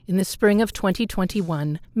In the spring of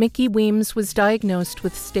 2021, Mickey Weems was diagnosed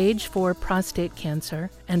with stage 4 prostate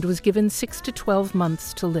cancer and was given 6 to 12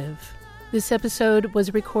 months to live. This episode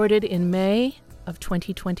was recorded in May of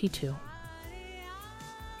 2022.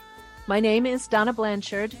 My name is Donna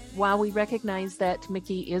Blanchard. While we recognize that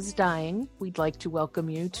Mickey is dying, we'd like to welcome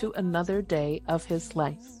you to another day of his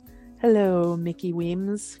life. Hello, Mickey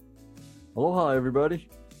Weems. Aloha, everybody.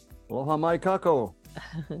 Aloha, mai kako.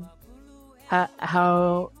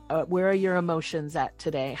 Where are your emotions at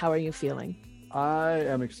today? How are you feeling? I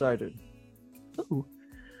am excited. Ooh.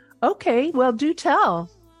 Okay, well, do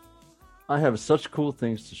tell. I have such cool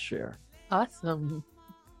things to share. Awesome.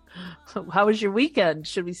 How was your weekend?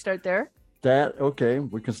 Should we start there? Okay,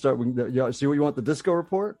 we can start. See what you want, the disco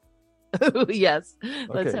report? Yes, okay.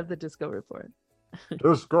 Let's have the disco report.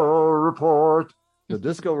 Disco report. The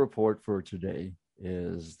disco report for today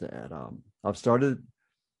is that I've started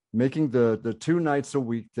making the 2 nights a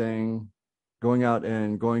week thing, going out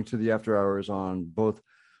and going to the after hours on both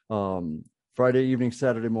Friday evening,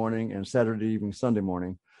 Saturday morning, and Saturday evening, Sunday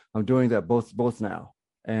morning. I'm doing that both now,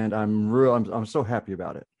 and I'm so happy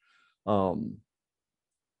about it.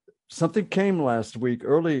 Something came last week,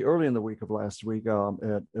 early in the week of last week.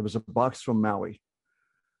 It was a box from Maui.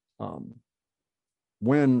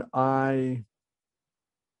 When I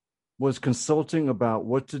was consulting about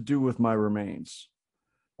what to do with my remains,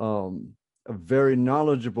 a very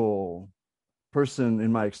knowledgeable person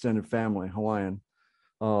in my extended family, Hawaiian,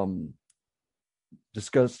 we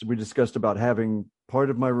discussed about having part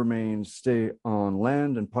of my remains stay on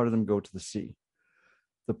land and part of them go to the sea.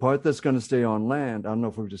 The part that's going to stay on land, I don't know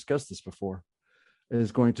if we've discussed this before,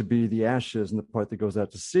 is going to be the ashes, and the part that goes out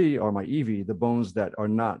to sea are my iwi, the bones that are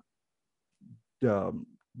not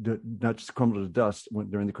just crumble to dust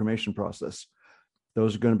during the cremation process.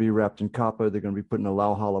 Those are going to be wrapped in kapa. They're going to be put in a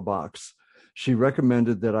lauhala box. She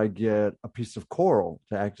recommended that I get a piece of coral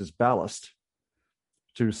to act as ballast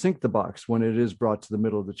to sink the box when it is brought to the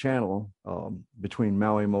middle of the channel between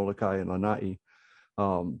Maui, Molokai, and Lanai.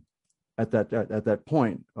 At that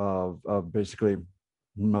point of basically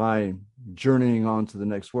my journeying on to the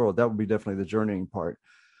next world, that would be definitely the journeying part.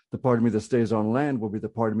 The part of me that stays on land will be the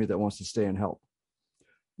part of me that wants to stay and help.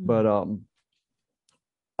 Mm-hmm. But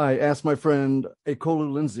I asked my friend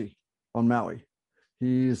Ekolu Lindsay on Maui.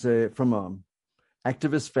 He's from an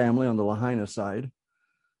activist family on the Lahaina side.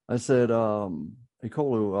 I said,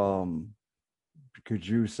 Ekolu, could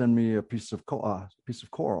you send me a piece of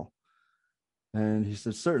coral? And he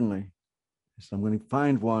said, certainly. He said, I'm going to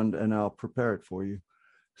find one and I'll prepare it for you.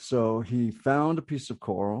 So he found a piece of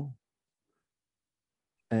coral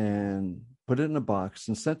and put it in a box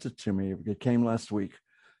and sent it to me. It came last week.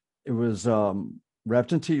 It was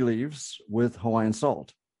wrapped in tea leaves with Hawaiian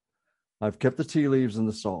salt. I've kept the tea leaves and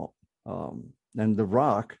the salt. And the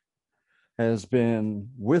rock has been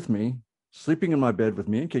with me, sleeping in my bed with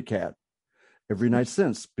me and Kit Kat every night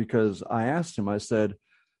since, because I asked him, I said,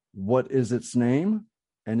 what is its name?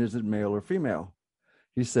 And is it male or female?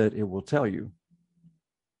 He said, it will tell you.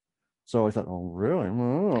 So I thought, oh, really?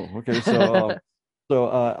 Oh, okay. So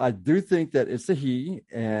I do think that it's a he.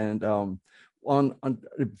 And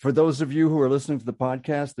for those of you who are listening to the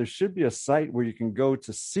podcast, there should be a site where you can go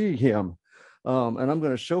to see him. And I'm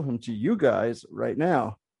going to show him to you guys right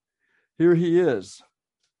now. Here he is.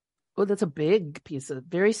 Oh, that's a big piece of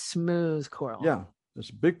very smooth coral. Yeah,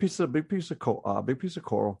 it's a big piece of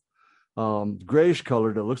coral, grayish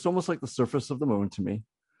colored. It looks almost like the surface of the moon to me.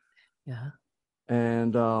 Yeah,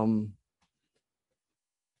 and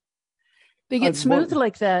they get smooth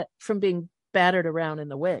like that from being battered around in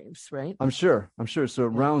the waves, right? I'm sure. So it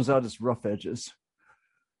rounds out its rough edges.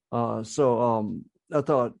 So I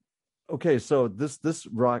thought, okay, so this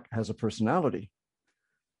rock has a personality,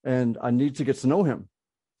 and I need to get to know him.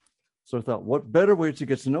 So I thought, what better way to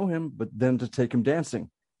get to know him but than to take him dancing?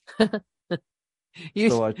 You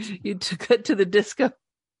took it to the disco?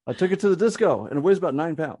 I took it to the disco, and it weighs about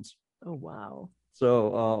 9 pounds. Oh, wow.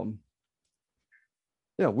 So,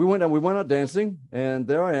 yeah, we went out dancing, and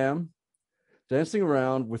there I am, dancing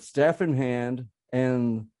around with staff in hand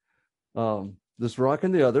and this rock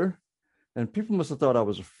in the other. And people must have thought I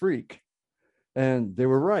was a freak. And they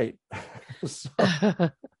were right. So,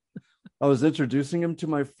 I was introducing him to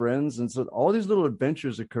my friends. And so all these little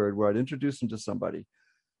adventures occurred where I'd introduce him to somebody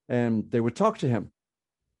and they would talk to him.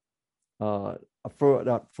 For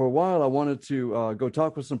a while, I wanted to go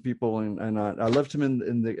talk with some people, and I left him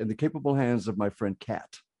in the capable hands of my friend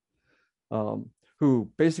Kat,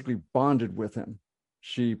 who basically bonded with him.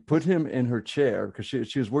 She put him in her chair because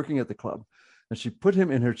she was working at the club, and she put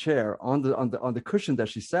him in her chair on the cushion that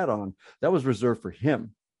she sat on. That was reserved for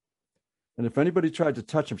him. And if anybody tried to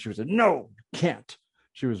touch him, she would say, "No, can't."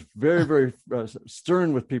 She was very, very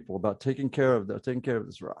stern with people about taking care of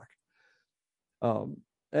this rock.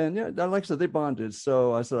 And yeah, like I said, they bonded.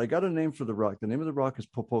 So I said, I got a name for the rock. The name of the rock is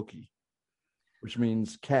Popoki, which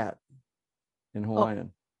means cat in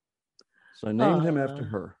Hawaiian. So I named him after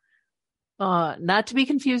her. Not to be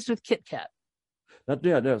confused with Kit Kat.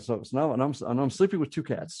 Yeah. So now, and I'm sleeping with two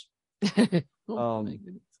cats. My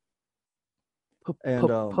goodness.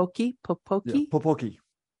 Popoki.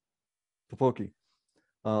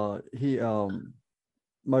 He,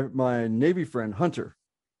 my Navy friend Hunter,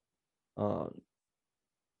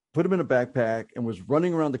 put him in a backpack and was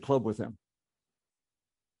running around the club with him,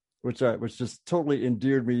 which just totally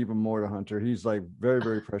endeared me even more to Hunter. He's like very,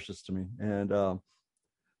 very precious to me. And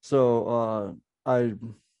so I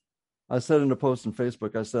said in a post on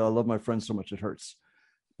Facebook, I said, I love my friends so much it hurts,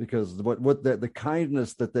 because what the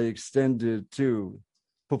kindness that they extended to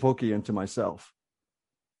Popoki and to myself,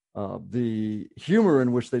 the humor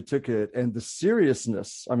in which they took it, and the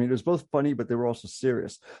seriousness. I mean, it was both funny, but they were also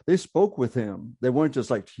serious. They spoke with him. They weren't just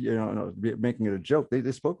like, making it a joke.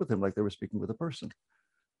 They spoke with him like they were speaking with a person.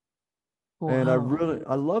 Wow. And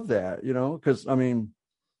I love that, because I mean,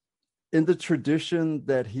 in the tradition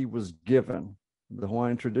that he was given, the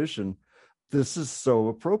Hawaiian tradition, this is so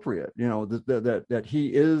appropriate, that he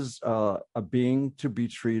is a being to be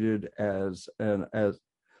treated as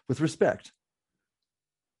with respect.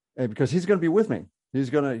 And because he's going to be with me, he's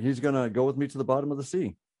going to go with me to the bottom of the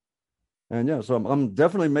sea. And yeah, so I'm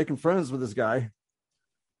definitely making friends with this guy.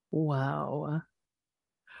 Wow.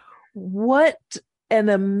 What an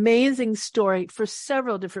amazing story for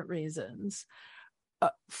several different reasons.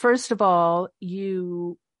 First of all,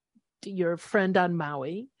 your friend on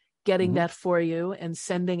Maui getting that for you and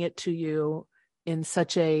sending it to you in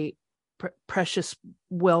such a precious,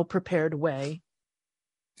 well-prepared way.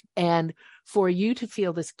 And for you to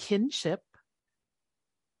feel this kinship,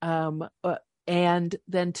 and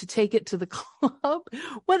then to take it to the club,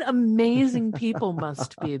 what amazing people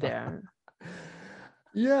must be there.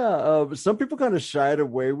 Yeah, some people kind of shied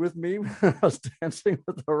away with me when I was dancing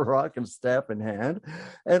with the rock and staff in hand,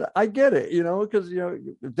 and I get it, because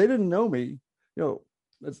if they didn't know me,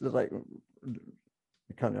 it's like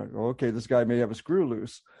kind of, okay, this guy may have a screw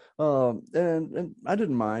loose, and I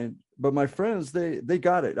didn't mind. But my friends, they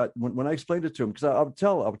got it when I explained it to them, because I would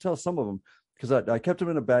tell some of them, because I kept him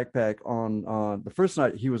in a backpack on the first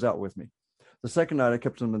night he was out with me. The second night I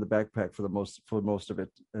kept him in the backpack for most of it,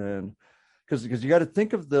 and because you got to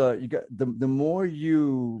think of the more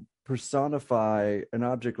you personify an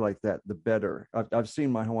object like that, the better. I've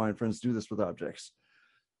seen my Hawaiian friends do this with objects.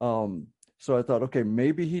 So I thought, okay,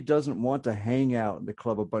 maybe he doesn't want to hang out in the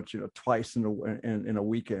club a bunch, twice in a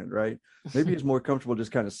weekend, right? Maybe he's more comfortable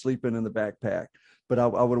just kind of sleeping in the backpack. But I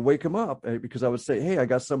would wake him up, because I would say, hey, I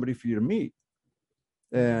got somebody for you to meet.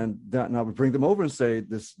 And I would bring them over and say,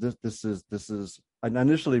 this is. I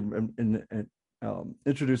initially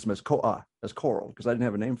introduced him as Ko'a, as coral, because I didn't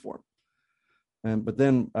have a name for him. But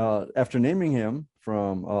then after naming him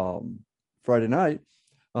from Friday night,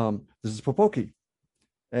 this is Popoki.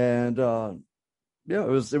 And it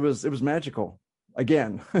was magical.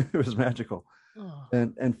 Again, it was magical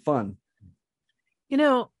and fun.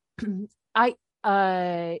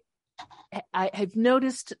 I've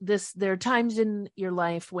noticed this. There are times in your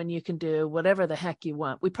life when you can do whatever the heck you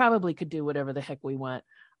want. We probably could do whatever the heck we want,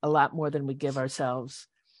 a lot more than we give ourselves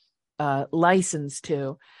license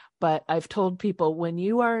to. But I've told people, when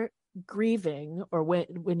you are grieving, or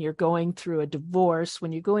when you're going through a divorce,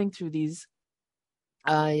 when you're going through these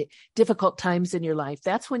difficult times in your life,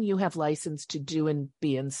 that's when you have license to do and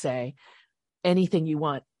be and say anything you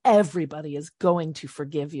want. Everybody is going to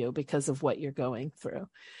forgive you because of what you're going through.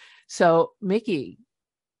 So, Mickey,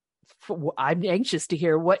 I'm anxious to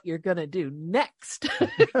hear what you're going to do next.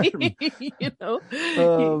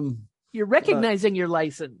 You're recognizing your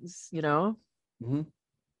license, Mm-hmm.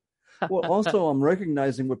 Well, also, I'm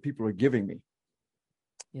recognizing what people are giving me.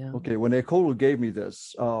 Yeah. Okay, when Ekolu gave me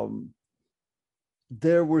this,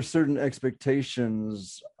 there were certain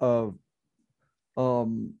expectations of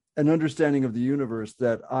an understanding of the universe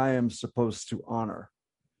that I am supposed to honor.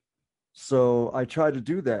 So I try to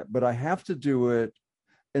do that, but I have to do it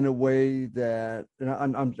in a way that,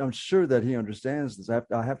 and I'm sure that he understands this.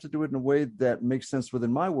 I have to do it in a way that makes sense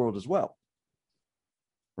within my world as well.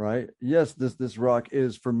 Right? Yes, this rock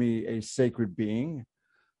is for me a sacred being,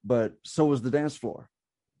 but so is the dance floor.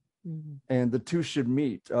 Mm-hmm. And the two should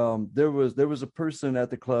meet. There was a person at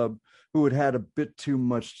the club who had had a bit too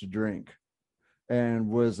much to drink and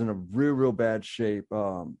was in a real bad shape.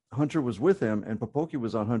 Hunter was with him, and Popoki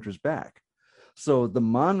was on Hunter's back. So the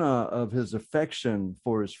mana of his affection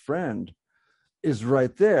for his friend is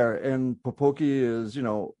right there. And Popoki is,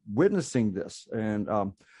 witnessing this. And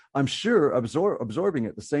I'm sure absorbing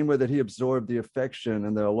it the same way that he absorbed the affection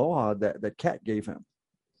and the aloha that Cat gave him.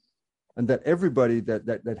 And that everybody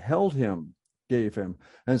that held him gave him.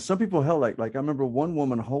 And some people held like I remember one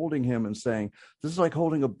woman holding him and saying, "This is like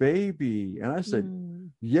holding a baby." And I said,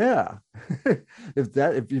 "Yeah, if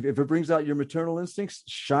it brings out your maternal instincts,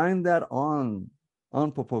 shine that on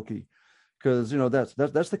Popoki, because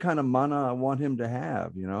that's the kind of mana I want him to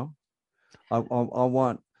have.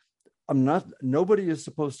 Nobody is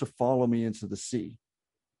supposed to follow me into the sea.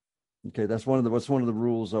 Okay, that's one of the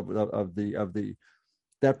rules of the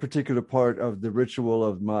that particular part of the ritual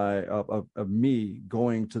of me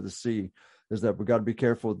going to the sea, is that we got to be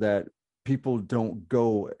careful that people don't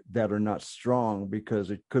go that are not strong,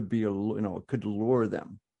 because it could be it could lure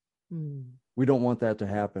them. We don't want that to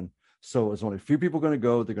happen. So there's only a few people going to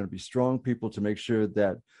go. They're going to be strong people to make sure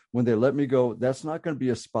that when they let me go, that's not going to be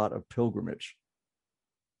a spot of pilgrimage.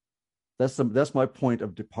 That's my point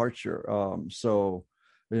of departure. So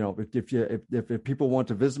if people want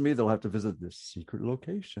to visit me, they'll have to visit this secret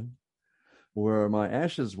location where my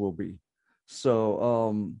ashes will be.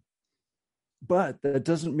 So, but that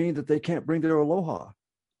doesn't mean that they can't bring their aloha.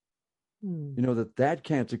 That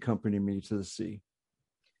can't accompany me to the sea.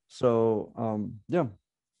 So, yeah.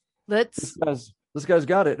 This guy's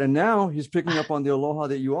got it. And now he's picking up on the aloha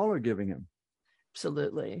that you all are giving him.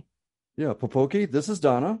 Absolutely. Yeah. Popoki, this is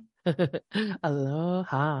Donna.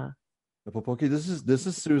 Aloha. Popoki, this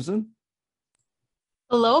is Susan.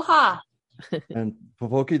 Aloha. And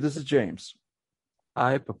Popoki, this is James.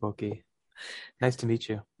 Hi, Popoki. Nice to meet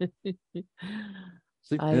you.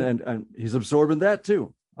 See, and he's absorbing that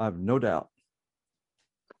too. I have no doubt.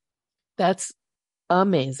 That's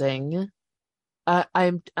amazing.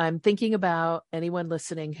 I'm thinking about anyone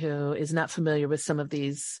listening who is not familiar with some of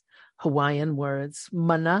these Hawaiian words.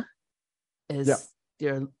 Mana is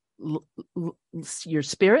your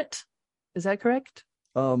spirit. Is that correct?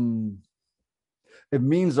 It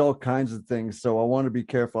means all kinds of things. So I want to be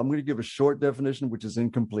careful. I'm going to give a short definition, which is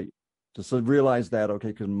incomplete. Just so realize that, okay,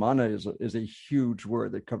 because mana is a huge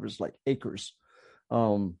word that covers like acres.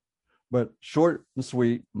 But short and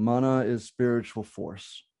sweet, mana is spiritual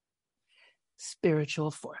force.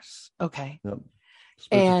 Spiritual force. Okay. Yep.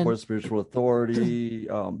 Spiritual force, spiritual authority.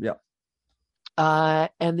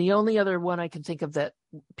 And the only other one I can think of that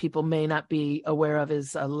people may not be aware of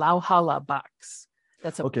is a lauhala box.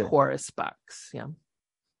 That's a porous box. Yeah.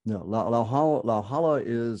 No, lauhala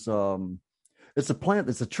is it's a plant.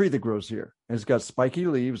 It's a tree that grows here, and it's got spiky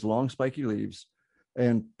leaves, long spiky leaves,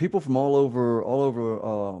 and people from all over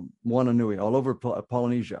Wananui, all over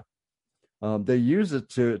Polynesia, they use it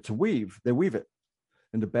to weave. They weave it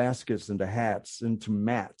into baskets, into hats, into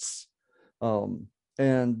mats. And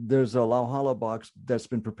there's a lauhala box that's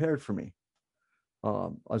been prepared for me,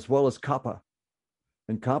 as well as kapa.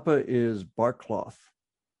 And kapa is bark cloth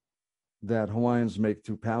that Hawaiians make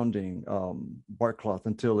through pounding bark cloth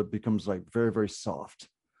until it becomes like very, very soft.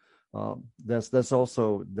 That's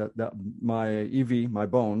also that my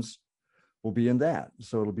bones will be in that.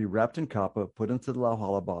 So it'll be wrapped in kapa, put into the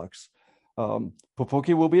lauhala box.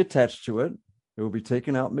 Popoki will be attached to it. It will be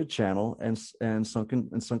taken out mid-channel and sunk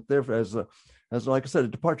there as like I said, a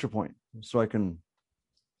departure point, so I can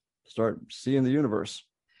start seeing the universe.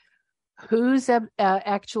 Who's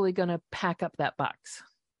actually going to pack up that box?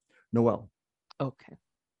 Noelle. Okay.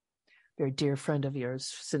 Very dear friend of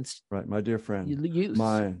yours, since right, my dear friend.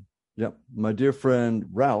 My dear friend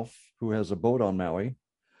Ralph, who has a boat on Maui,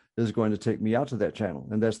 is going to take me out to that channel,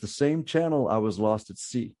 and that's the same channel I was lost at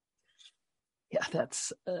sea. Yeah,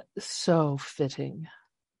 that's so fitting.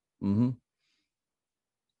 Mm-hmm.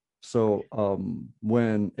 So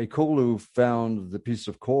when Ekolu found the piece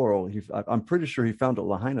of coral, I'm pretty sure he found it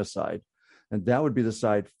Lahaina side, and that would be the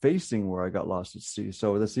side facing where I got lost at sea.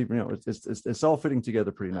 So that's even, it's all fitting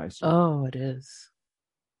together pretty nicely. Oh, it is.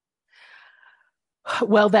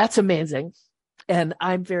 Well, that's amazing, and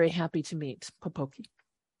I'm very happy to meet Popoki.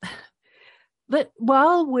 But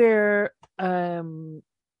while we're on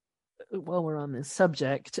this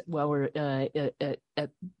subject, while we're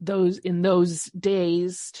at those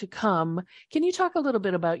days to come, can you talk a little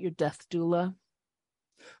bit about your death doula?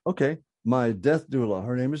 Okay, my death doula,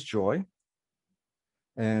 her name is Joy,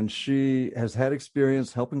 and she has had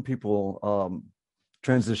experience helping people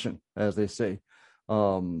transition, as they say.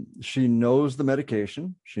 She knows the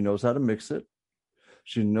medication. She knows how to mix it.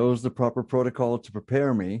 She knows the proper protocol to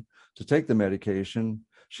prepare me to take the medication.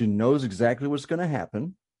 She knows exactly what's going to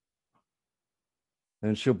happen.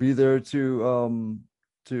 And she'll be there to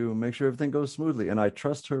to make sure everything goes smoothly. And I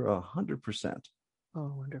trust her 100%.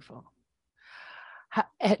 Oh, wonderful.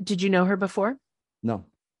 Did you know her before? No.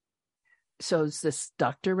 So is this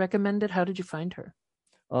doctor recommended? How did you find her?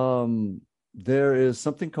 There is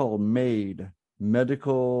something called MAID,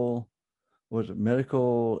 medical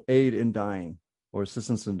aid in dying, or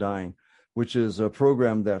assistance in dying, which is a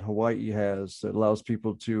program that Hawaii has that allows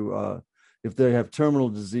people to, if they have terminal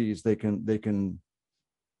disease, they can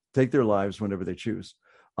take their lives whenever they choose.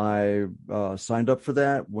 I signed up for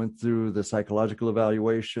that, went through the psychological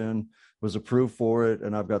evaluation, was approved for it,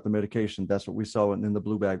 and I've got the medication. That's what we saw in the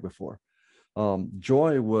blue bag before.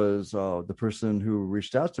 Joy was the person who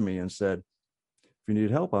reached out to me and said, if you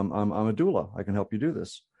need help, I'm a doula. I can help you do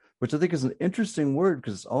this, which I think is an interesting word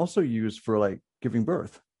because it's also used for like giving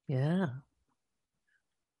birth. Yeah.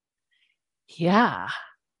 Yeah.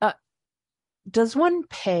 Does one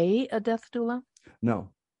pay a death doula?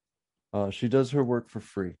 No. She does her work for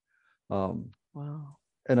free. Wow.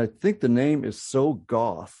 And I think the name is so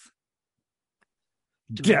goth.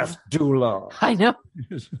 Doula. Death doula. I know.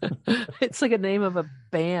 It's like a name of a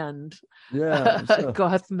band. Yeah. A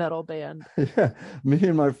goth metal band. Yeah. Me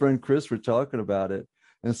and my friend Chris were talking about it.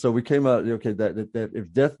 And so we came out, okay, that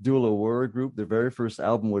if Death Doula were a group, the very first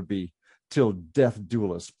album would be Till Death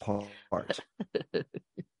Doulas Part.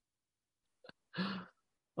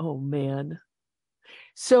 Oh, man.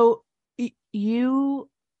 So you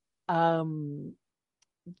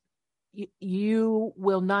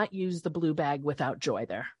will not use the blue bag without Joy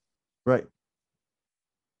there. Right.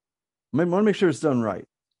 I want to make sure it's done right.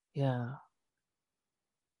 Yeah.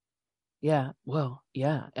 Yeah. Well,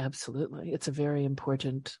 yeah, absolutely. It's a very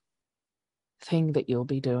important thing that you'll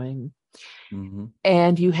be doing. Mm-hmm.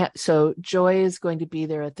 And so Joy is going to be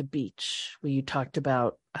there at the beach where you talked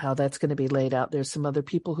about how that's going to be laid out. There's some other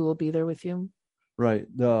people who will be there with you. Right.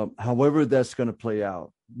 However that's going to play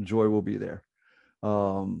out, Joy will be there.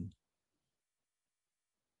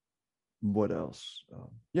 What else?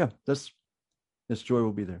 This Joy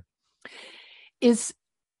will be there.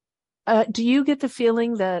 Do you get the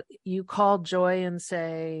feeling that you call Joy and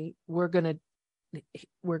say, we're going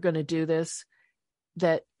to do this,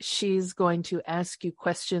 that she's going to ask you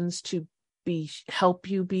questions to help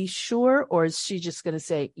you be sure, or is she just going to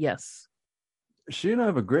say yes? She and I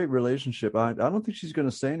have a great relationship. I don't think she's going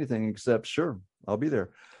to say anything except, sure, I'll be there.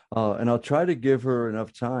 And I'll try to give her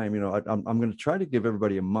enough time. I'm going to try to give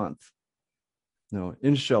everybody a month,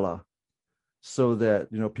 inshallah, so that,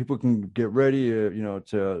 people can get ready,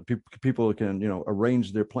 people can,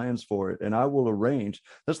 arrange their plans for it. And I will arrange.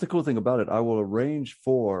 That's the cool thing about it. I will arrange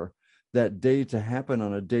for that day to happen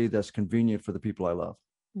on a day that's convenient for the people I love.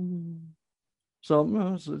 Mm.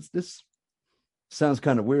 So this sounds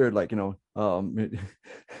kind of weird, like,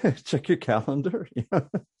 check your calendar.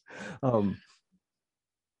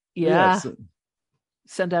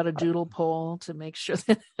 Send out a doodle poll to make sure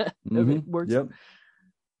that it works. Yep.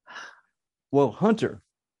 Well, Hunter,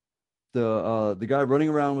 the guy running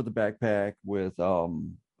around with the backpack with Popoki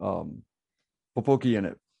in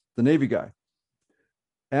it, the Navy guy.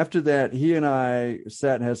 After that, he and I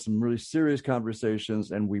sat and had some really serious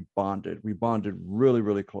conversations, and we bonded. We bonded really,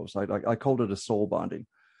 really close. I called it a soul bonding.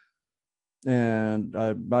 And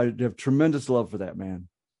I have tremendous love for that man.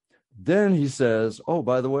 Then he says, oh,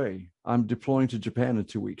 by the way, I'm deploying to Japan in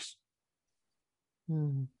 2 weeks.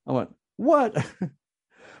 I went, what?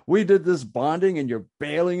 We did this bonding and you're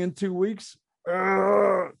bailing in 2 weeks?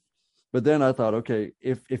 But then I thought, okay,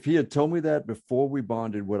 if he had told me that before we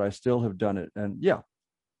bonded, would I still have done it? And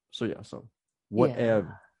so whatever.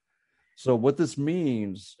 Yeah. So what this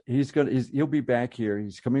means, he'll be back here.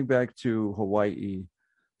 He's coming back to Hawaii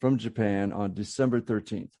from Japan on December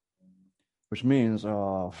 13th, which means,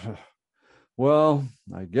 well,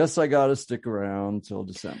 I guess I got to stick around till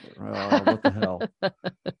December. What the hell?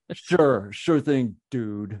 Sure thing,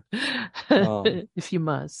 dude. If you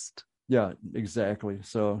must. Yeah, exactly.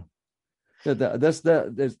 So it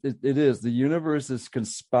is. The universe is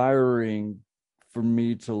conspiring for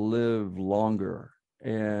me to live longer.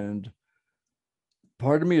 And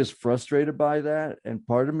part of me is frustrated by that. And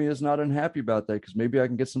part of me is not unhappy about that because maybe I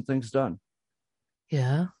can get some things done.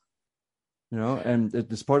 Yeah. And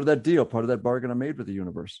it's part of that deal, part of that bargain I made with the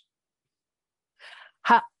universe.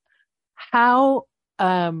 How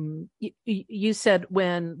you said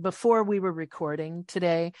before we were recording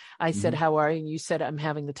today, I said, how are you? And you said, I'm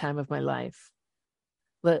having the time of my life.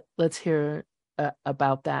 Let's hear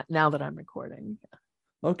about that now that I'm recording.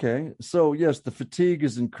 Okay. So yes, the fatigue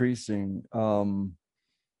is increasing. Pain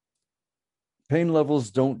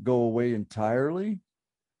levels don't go away entirely.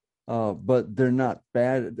 But they're not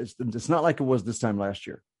bad. It's not like it was this time last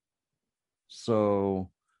year. So,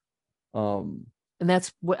 And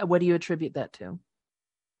that's what do you attribute that to?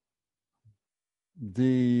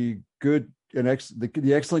 The good and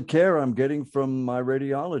the excellent care I'm getting from my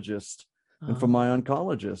radiologist and from my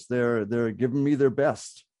oncologist. They're giving me their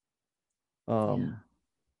best. Even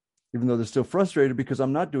though they're still frustrated because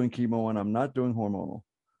I'm not doing chemo and I'm not doing hormonal.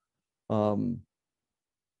 But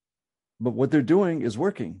what they're doing is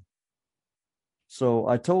working. So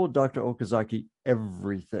I told Dr. Okazaki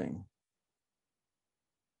everything.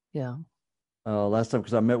 Yeah. Last time,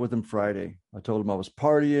 because I met with him Friday. I told him I was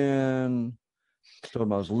partying, told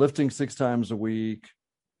him I was lifting 6 times a week.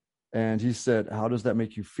 And he said, how does that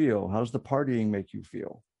make you feel? How does the partying make you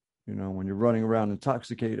feel? You know, when you're running around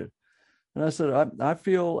intoxicated. And I said, I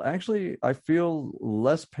feel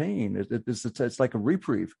less pain. It's like a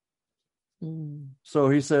reprieve. So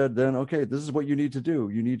he said, then, okay, this is what you need to do.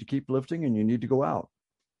 You need to keep lifting and you need to go out.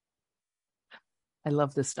 I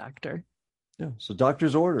love this doctor. Yeah. So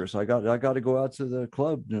doctor's orders. I got to go out to the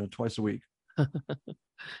club, twice a week.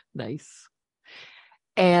 Nice.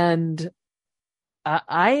 And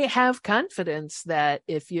I have confidence that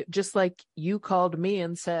if you, just like you called me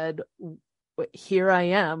and said, here I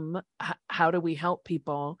am, how do we help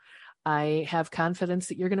people? I have confidence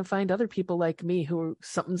that you're going to find other people like me who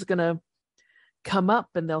something's going to come up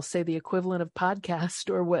and they'll say the equivalent of podcast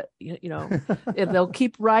or what, and they'll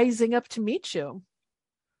keep rising up to meet you.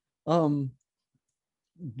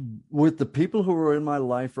 With the people who are in my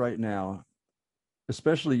life right now,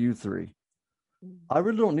 especially you 3, I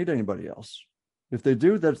really don't need anybody else. If they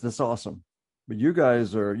do, that's awesome. But you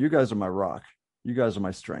guys are my rock. You guys are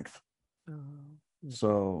my strength.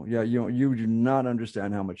 So yeah, you do not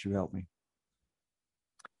understand how much you help me.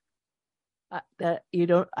 I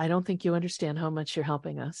don't think you understand how much you're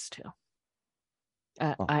helping us too.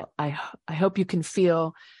 I hope you can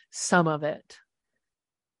feel some of it.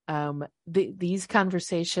 These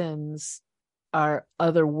conversations are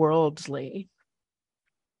otherworldly,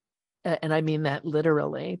 and I mean that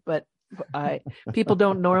literally. But people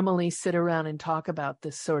don't normally sit around and talk about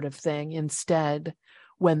this sort of thing. Instead,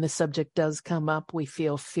 when the subject does come up, we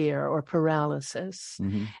feel fear or paralysis,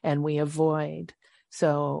 and we avoid.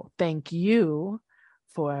 So thank you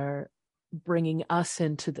for bringing us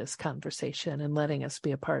into this conversation and letting us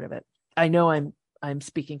be a part of it. I know I'm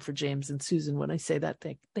speaking for James and Susan when I say that.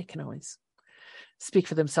 They can always speak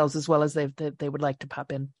for themselves as well as they would like to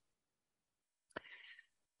pop in.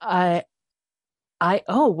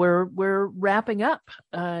 We're wrapping up.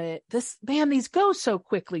 These go so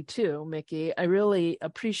quickly too, Mickey. I really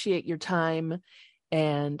appreciate your time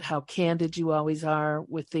and how candid you always are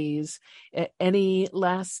with these. Any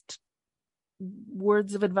last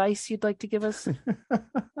words of advice you'd like to give us?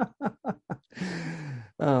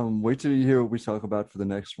 Wait till you hear what we talk about for the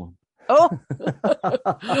next one. Oh,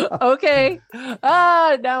 okay.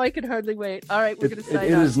 Now I can hardly wait. All right, we're going to sign off.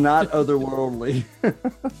 It is not otherworldly.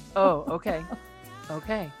 Oh, okay.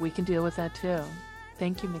 Okay, we can deal with that too.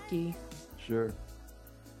 Thank you, Mickey. Sure.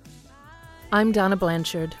 I'm Donna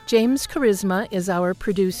Blanchard. James Charisma is our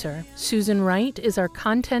producer. Susan Wright is our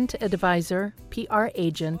content advisor, PR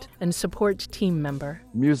agent, and support team member.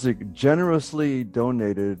 Music generously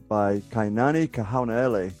donated by Kainani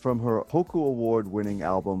Kahaunele from her Hoku Award-winning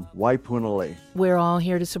album, Waipunale. We're all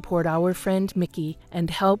here to support our friend Mickey and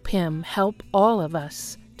help him help all of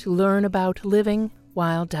us to learn about living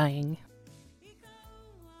while dying.